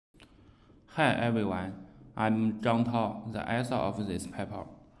Hi everyone, I'm Zhang, the author of this paper.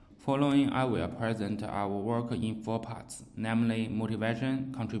 Following, I will present our work in 4 parts, namely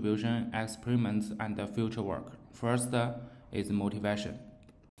motivation, contribution, experiments, and future work. First is motivation.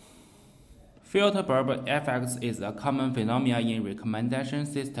 Filter bulb effects is a common phenomenon in recommendation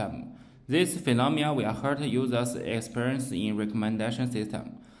system. This phenomenon will hurt users' experience in recommendation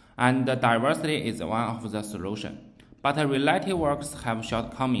system, and diversity is one of the solutions. But related works have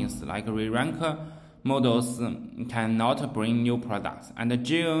shortcomings, like re-rank models cannot bring new products, and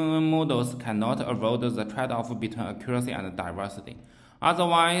Jiang models cannot avoid the trade-off between accuracy and diversity.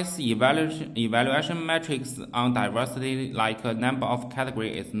 Otherwise, evaluation metrics on diversity, like number of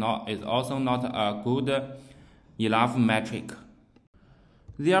categories, is also not a good enough metric.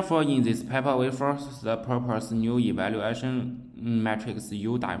 Therefore, in this paper, we first propose new evaluation metrics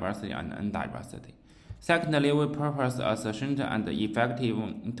U diversity and N diversity. Secondly, we propose a sufficient and effective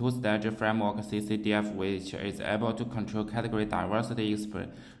two-stage framework CCDF which is able to control category diversity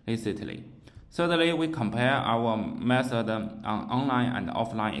explicitly. Thirdly, we compare our method on online and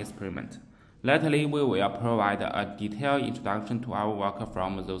offline experiment. Lastly, we will provide a detailed introduction to our work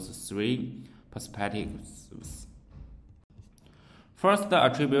from those 3 perspectives. First, the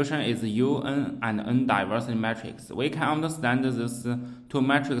attribution is U, N, and N diversity metrics. We can understand these 2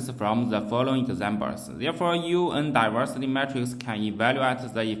 metrics from the following examples. Therefore, U, N diversity metrics can evaluate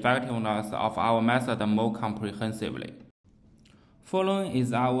the effectiveness of our method more comprehensively. Following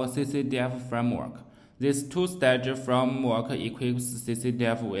is our CCDF framework. This 2-stage framework equips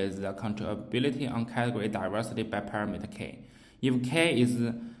CCDF with the controllability on category diversity by parameter K. If K is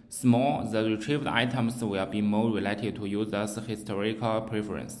small, the retrieved items will be more related to users' historical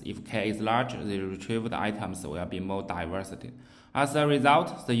preference. If K is large, the retrieved items will be more diversity. As a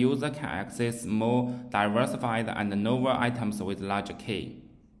result, the user can access more diversified and novel items with large K.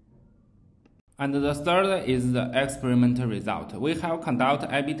 And the third is the experimental result. We have conducted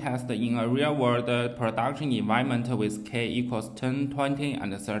A/B tests in a real-world production environment with K equals 10, 20,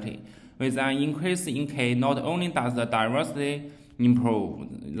 and 30. With an increase in K, not only does the diversity improve,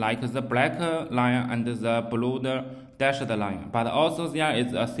 like the black line and the blue dashed line, but also there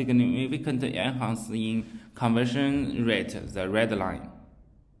is a significant enhance in conversion rate, the red line.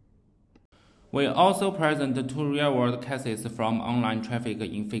 We also present 2 real-world cases from online traffic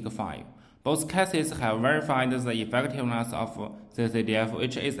in Figure 5. Both cases have verified the effectiveness of CCDF,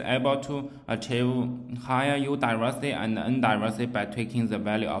 which is able to achieve higher U diversity and N diversity by tweaking the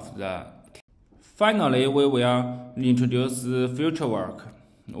value of the K. Finally, we will introduce future work.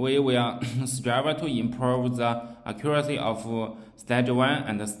 We will strive to improve the accuracy of Stage 1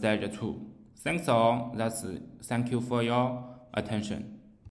 and Stage 2. Thanks all. Thank you for your attention.